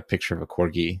see a picture of a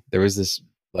corgi, there was this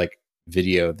like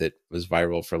video that was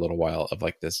viral for a little while of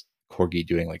like this corgi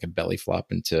doing like a belly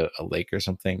flop into a lake or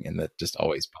something, and that just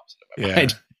always pops into my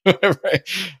mind.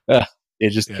 It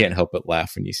just can't help but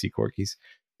laugh when you see corgis.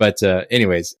 But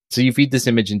anyways, so you feed this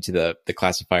image into the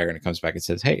classifier, and it comes back and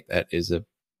says, hey, that is an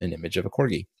image of a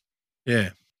corgi. Yeah.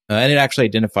 And it actually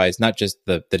identifies not just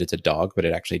that it's a dog, but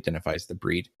it actually identifies the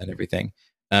breed and everything.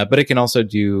 But it can also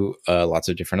do lots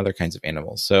of different other kinds of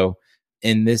animals. So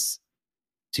in this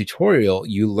tutorial,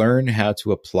 you learn how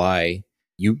to apply,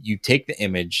 you take the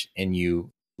image and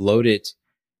you load it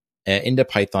into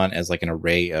Python as like an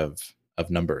array of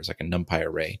numbers, like a NumPy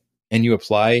array. And you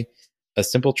apply a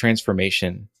simple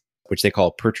transformation, which they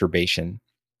call perturbation,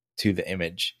 to the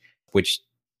image, which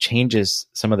changes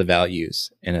some of the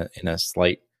values in a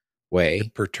slight way.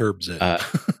 It perturbs it.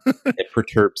 It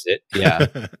perturbs it,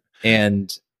 yeah.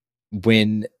 And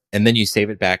then you save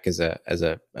it back as a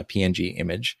PNG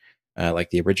image, like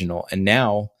the original. And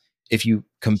now, if you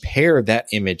compare that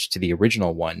image to the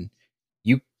original one,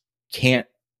 you can't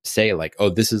say like, oh,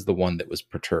 this is the one that was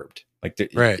perturbed. Like,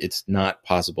 Right. It's not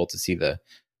possible to see the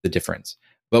difference.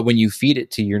 But when you feed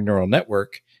it to your neural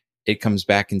network, it comes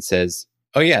back and says,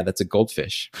 oh yeah, that's a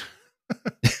goldfish.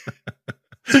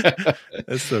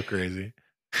 That's so crazy.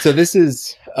 So this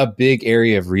is a big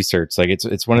area of research. Like,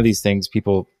 it's one of these things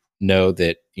people know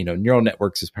that, neural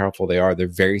networks, as powerful they are, they're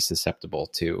very susceptible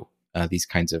to these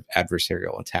kinds of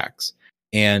adversarial attacks.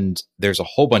 And there's a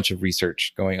whole bunch of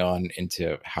research going on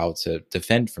into how to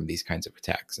defend from these kinds of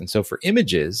attacks. And so for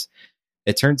images,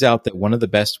 it turns out that one of the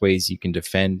best ways you can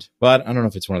defend, well, I don't know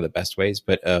if it's one of the best ways,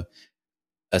 but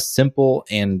a simple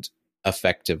and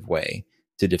effective way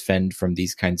to defend from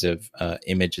these kinds of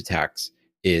image attacks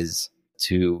is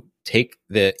to take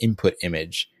the input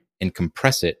image and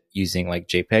compress it using like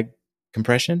JPEG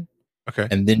compression. Okay.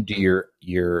 And then do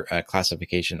your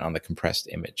classification on the compressed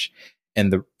image.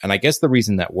 And I guess the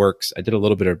reason that works, I did a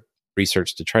little bit of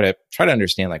research to try to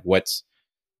understand like what's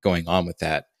going on with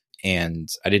that. And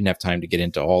I didn't have time to get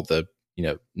into all the,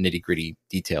 nitty gritty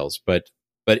details, but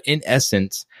in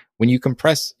essence, when you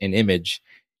compress an image,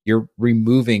 you're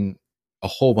removing a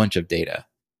whole bunch of data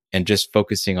and just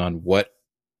focusing on what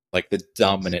like the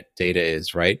dominant data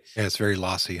is, right? Yeah, it's very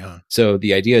lossy, huh? So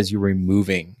the idea is you're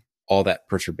removing all that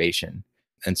perturbation,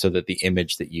 and so that the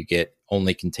image that you get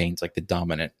only contains like the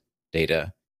dominant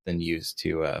data then used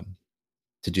to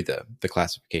do the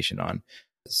classification on.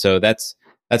 So that's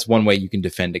one way you can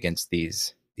defend against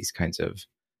these kinds of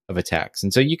attacks.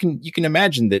 And so you can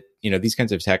imagine that these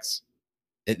kinds of attacks.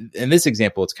 In this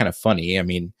example, it's kind of funny. I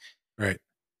mean, right?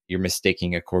 You're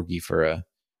mistaking a corgi for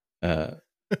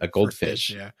a goldfish,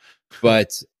 yeah.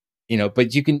 but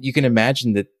you can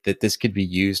imagine that this could be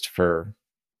used for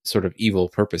sort of evil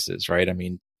purposes, right? I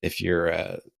mean, if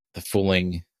you're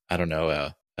fooling, I don't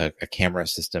know, a camera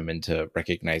system into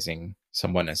recognizing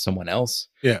someone as someone else,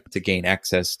 yeah, to gain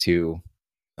access to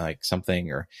like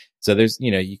something, or so there's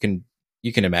you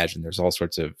can imagine there's all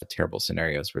sorts of terrible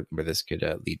scenarios where this could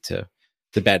lead to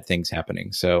bad things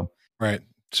happening. So right,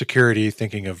 security,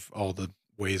 thinking of all the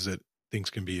ways that things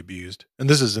can be abused, and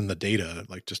this is in the data,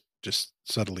 like just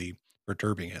subtly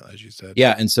perturbing it, as you said.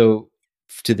 Yeah, and so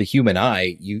to the human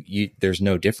eye, you there's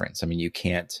no difference. I mean, you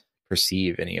can't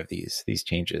perceive any of these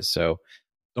changes. So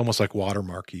almost like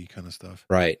watermarky kind of stuff.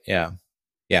 Right. Yeah.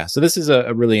 Yeah. So this is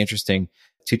a really interesting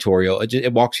tutorial.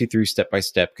 It walks you through step by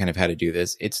step kind of how to do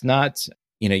this. It's not,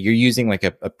 you're using like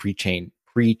a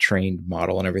pre-trained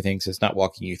model and everything. So it's not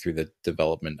walking you through the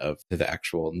development of the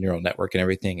actual neural network and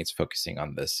everything. It's focusing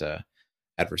on this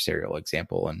adversarial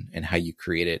example and how you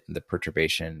create it and the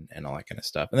perturbation and all that kind of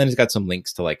stuff. And then it's got some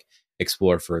links to like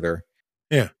explore further.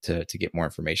 Yeah. To get more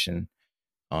information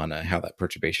on how that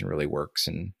perturbation really works.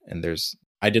 And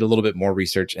I did a little bit more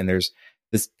research, and there's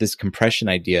this compression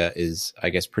idea is,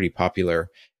 I guess, pretty popular.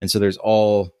 And so there's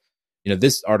all,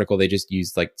 this article, they just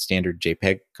used like standard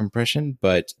JPEG compression,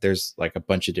 but there's like a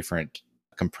bunch of different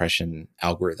compression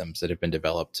algorithms that have been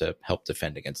developed to help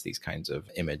defend against these kinds of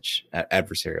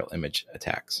adversarial image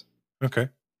attacks. Okay.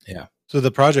 Yeah. So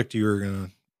the project you were going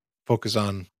to focus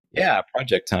on. Yeah.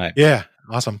 Project time. Yeah.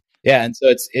 Awesome. Yeah. And so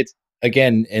it's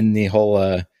again, in the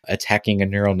whole attacking a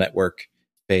neural network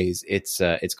phase, it's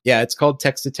called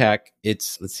Text Attack.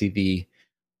 Let's see, the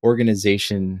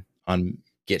organization on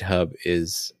GitHub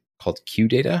is called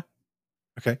QData.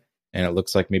 Okay. And it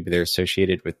looks like maybe they're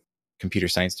associated with computer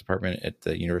science department at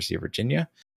the University of Virginia.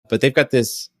 But they've got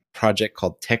this project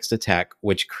called Text Attack,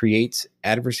 which creates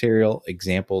adversarial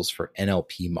examples for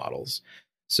NLP models.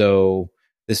 So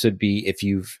this would be if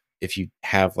you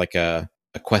have like a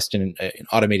question, an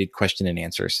automated question and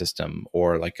answer system,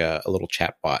 or like a little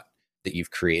chat bot that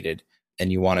you've created,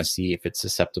 and you want to see if it's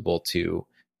susceptible to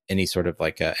any sort of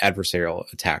like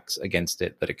adversarial attacks against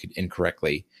it, that it could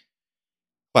incorrectly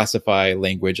classify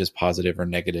language as positive or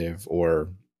negative or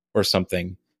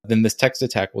something, then this Text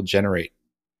Attack will generate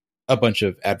a bunch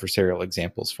of adversarial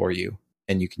examples for you,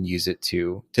 and you can use it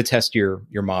to test your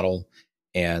model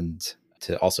and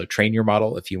to also train your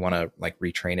model if you want to like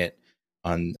retrain it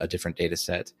on a different data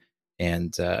set.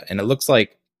 And it looks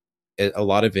like a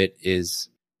lot of it is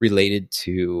related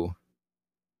to,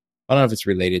 I don't know if it's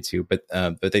related to, but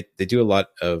they do a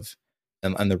lot of,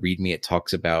 on the README, it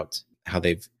talks about how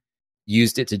they've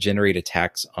used it to generate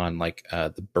attacks on like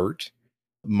the BERT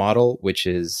model, which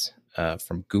is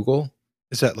from Google.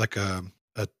 Is that like a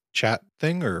chat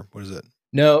thing, or what is it?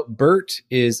 No, BERT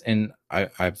is, and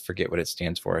I forget what it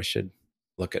stands for. I should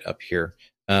look it up here.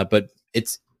 But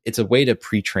it's a way to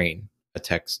pre-train an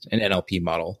NLP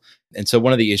model. And so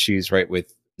one of the issues, right,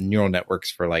 with neural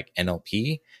networks for like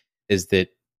NLP is that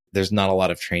there's not a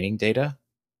lot of training data.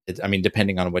 I mean,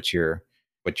 depending on what your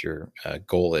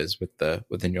goal is with the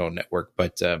neural network,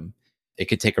 but it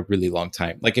could take a really long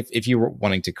time. Like if you were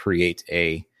wanting to create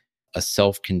a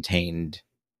self-contained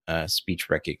speech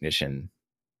recognition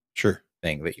Sure.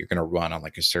 thing that you're going to run on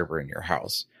like a server in your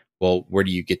house, well, where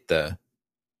do you get the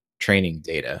training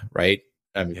data, right?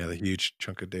 I mean, Yeah, the huge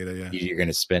chunk of data. Yeah, you're going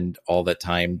to spend all that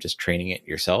time just training it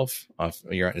yourself.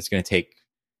 It's going to take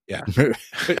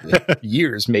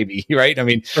years, maybe, right? I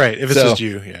mean, right. If it's just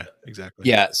you, yeah, exactly.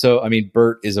 Yeah. So, I mean,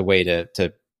 BERT is a way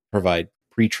to provide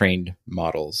pre-trained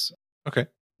models. Okay.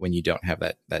 When you don't have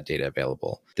that data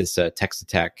available. This text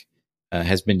attack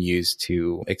has been used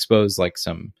to expose like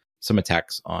some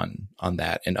attacks on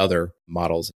that and other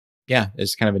models. Yeah,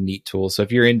 it's kind of a neat tool. So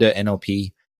if you're into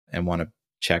NLP and want to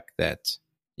check that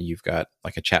you've got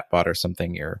like a chatbot or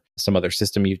something or some other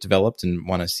system you've developed and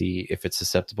want to see if it's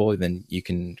susceptible, then you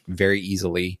can very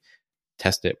easily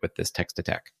test it with this text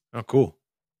attack. Oh, cool.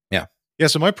 Yeah. Yeah.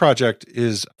 So my project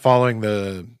is following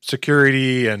the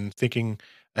security and thinking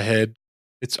ahead.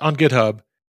 It's on GitHub.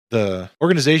 The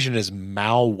organization is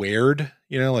Malwared,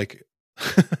 like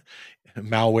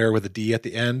malware with a D at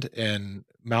the end, and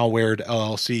Malwared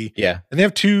LLC. Yeah. And they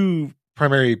have two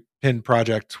primary pin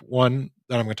projects. One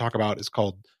that I'm going to talk about is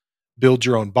called Build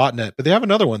Your Own Botnet, but they have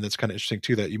another one that's kind of interesting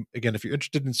too, that again, if you're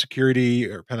interested in security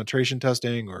or penetration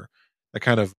testing or the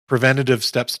kind of preventative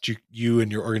steps that you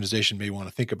and your organization may want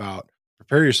to think about,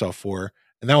 prepare yourself for.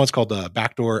 And that one's called the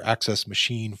Backdoor Access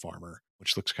Machine Farmer,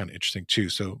 which looks kind of interesting too.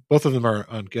 So both of them are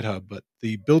on GitHub, but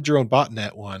the Build Your Own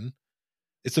Botnet one,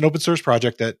 it's an open source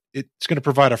project that it's going to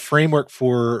provide a framework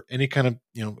for any kind of,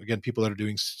 again, people that are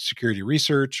doing security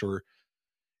research, or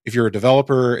if you're a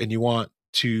developer and you want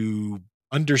to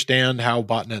understand how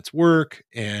botnets work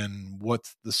and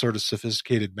what's the sort of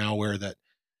sophisticated malware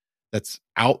that's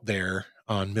out there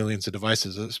on millions of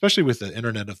devices, especially with the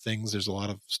Internet of Things. There's a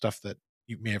lot of stuff that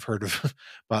you may have heard of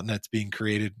botnets being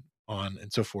created on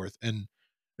and so forth. And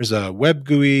there's a web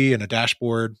GUI and a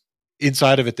dashboard.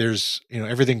 Inside of it, there's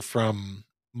everything from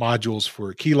modules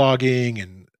for keylogging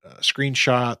and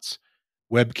screenshots,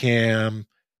 webcam,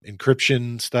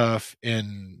 encryption stuff.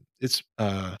 And it's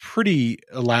a pretty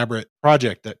elaborate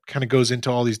project that kind of goes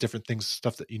into all these different things,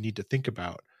 stuff that you need to think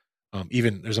about.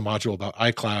 Even there's a module about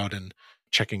iCloud and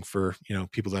checking for,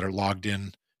 people that are logged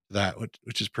in to that,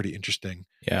 which is pretty interesting.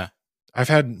 Yeah. I've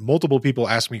had multiple people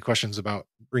ask me questions about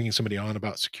bringing somebody on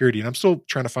about security, and I'm still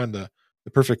trying to find the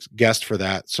perfect guest for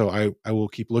that. So I will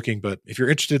keep looking. But if you're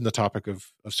interested in the topic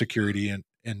of security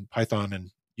and Python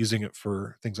and using it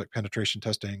for things like penetration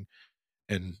testing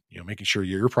and, making sure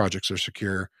your projects are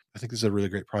secure, I think this is a really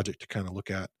great project to kind of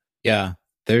look at. Yeah.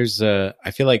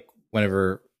 I feel like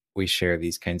whenever we share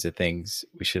these kinds of things,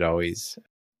 we should always,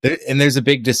 and there's a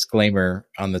big disclaimer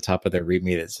on the top of the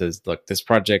README that says, look, this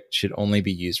project should only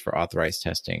be used for authorized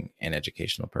testing and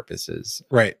educational purposes.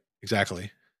 Right.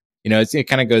 Exactly. It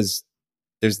kind of goes,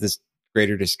 there's this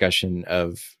greater discussion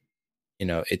of,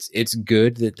 it's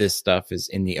good that this stuff is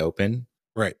in the open.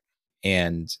 Right.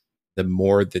 And the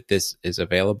more that this is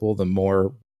available,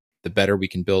 the better we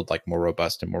can build like more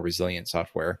robust and more resilient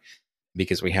software,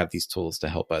 because we have these tools to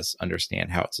help us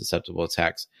understand how it's susceptible to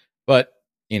attacks. But,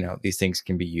 these things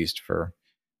can be used for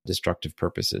destructive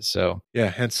purposes. So yeah,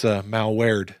 hence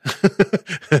malwared.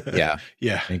 Yeah.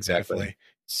 Yeah, exactly. Definitely.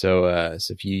 So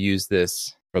if you use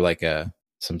this for like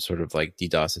some sort of like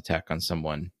DDoS attack on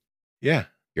someone, yeah,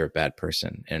 you're a bad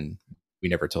person. And we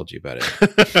never told you about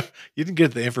it. You didn't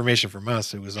get the information from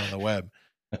us. It was on the web.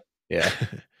 Yeah.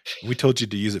 We told you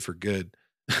to use it for good.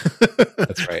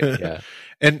 That's right. Yeah.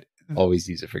 And always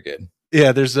use it for good.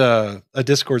 Yeah. There's a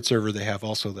Discord server they have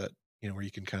also that, where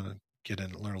you can kind of get in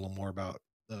and learn a little more about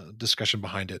the discussion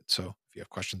behind it. So if you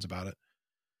have questions about it.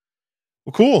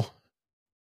 Well, cool.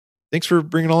 Thanks for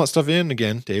bringing all that stuff in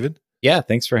again, David. Yeah.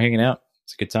 Thanks for hanging out.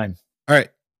 It's a good time. All right.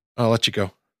 I'll let you go.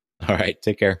 All right.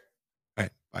 Take care. All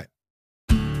right. Bye.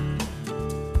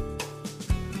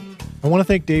 I want to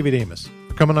thank David Amos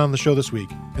for coming on the show this week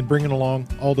and bringing along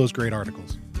all those great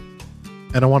articles.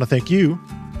 And I want to thank you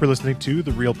for listening to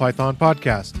the Real Python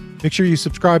podcast. Make sure you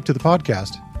subscribe to the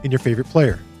podcast in your favorite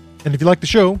player. And if you like the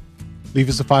show, leave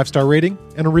us a 5-star rating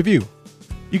and a review.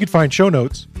 You can find show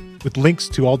notes with links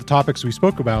to all the topics we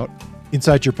spoke about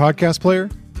inside your podcast player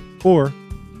or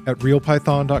at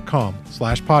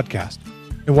realpython.com/podcast.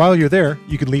 And while you're there,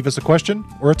 you can leave us a question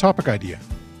or a topic idea.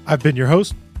 I've been your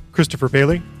host, Christopher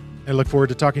Bailey, and look forward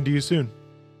to talking to you soon.